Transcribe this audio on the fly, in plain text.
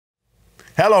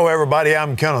Hello, everybody.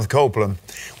 I'm Kenneth Copeland.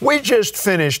 We just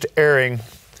finished airing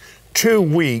 2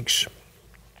 weeks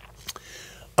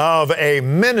of a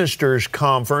ministers'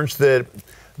 conference that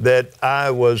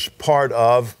I was part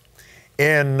of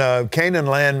in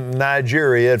Canaanland,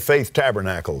 Nigeria, at Faith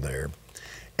Tabernacle there.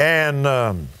 And,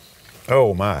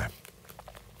 oh my,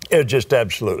 it was just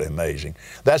absolutely amazing.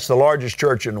 That's the largest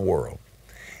church in the world.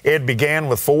 It began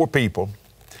with 4 people.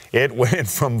 It went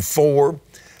from 4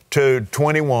 to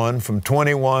 21, from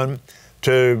 21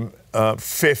 to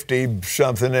 50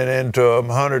 something, and into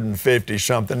 150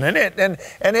 something, and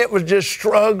it was just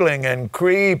struggling and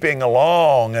creeping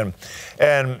along, and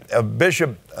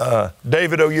Bishop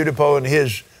David Oyedepo and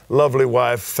his lovely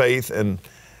wife Faith, and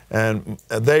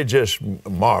they just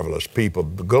marvelous people,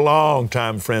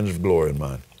 long-time friends of glory of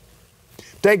mine.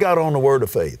 They got on the word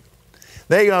of faith.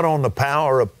 They got on the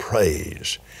power of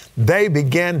praise. They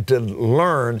began to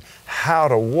learn how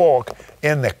to walk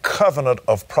in the covenant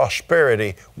of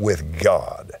prosperity with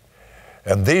God.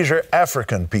 And these are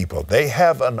African people. They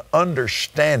have an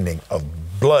understanding of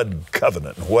blood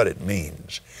covenant and what it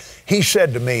means. He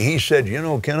said to me, he said, you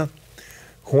know, Kenneth,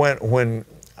 when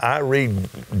I read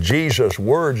Jesus'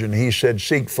 words and he said,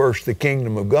 seek first the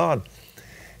kingdom of God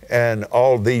and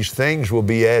all these things will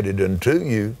be added unto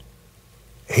you,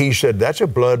 he said, that's a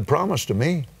blood promise to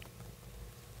me.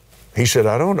 He said,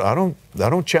 I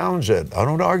don't challenge that. I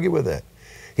don't argue with that.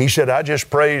 He said, I just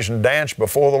praise and dance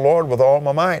before the Lord with all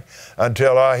my might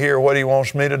until I hear what He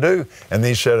wants me to do. And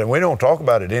he said, and we don't talk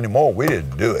about it anymore. We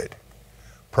didn't do it.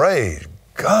 Praise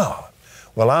God.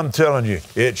 Well, I'm telling you,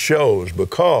 it shows,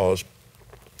 because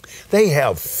they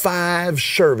have 5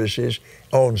 services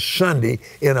on Sunday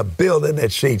in a building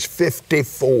that seats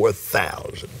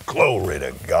 54,000. Glory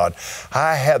to God.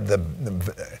 I had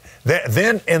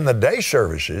then in the day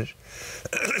services,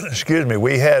 excuse me,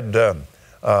 we had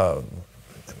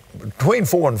between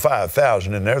 4,000 and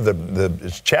 5,000 in there.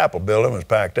 The chapel building was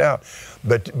packed out,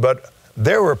 but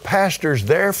there were pastors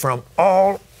there from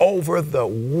all over the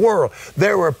world.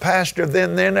 There were pastors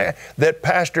then there that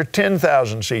pastor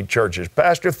 10,000 seat churches,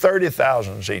 pastor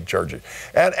 30,000 seat churches,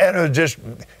 and it was just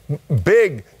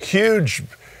big, huge.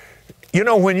 You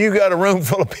know, when you got a room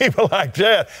full of people like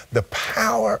that, the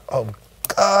power of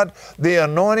God, the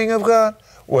anointing of God,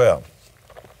 well,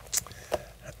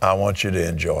 I want you to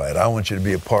enjoy it. I want you to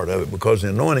be a part of it, because the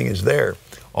anointing is there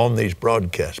on these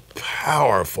broadcasts.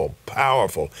 Powerful,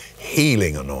 powerful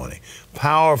healing anointing.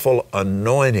 Powerful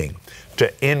anointing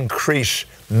to increase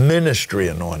ministry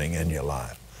anointing in your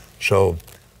life. So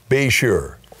be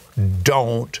sure,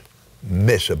 don't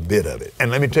miss a bit of it.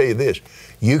 And let me tell you this,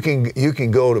 you can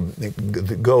go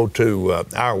to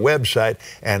our website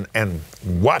and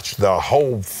watch the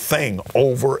whole thing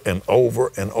over and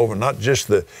over and over. Not just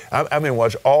I mean,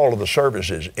 watch all of the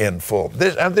services in full.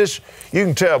 This you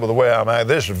can tell by the way I'm at.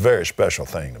 This is a very special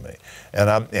thing to me,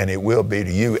 and it will be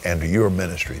to you and to your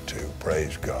ministry too.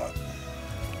 Praise God.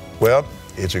 Well,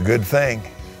 it's a good thing.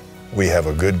 We have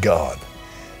a good God,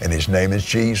 and His name is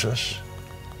Jesus,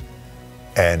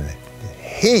 and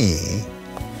He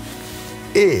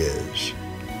is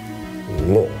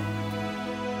Lord.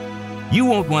 You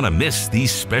won't want to miss these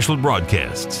special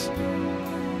broadcasts.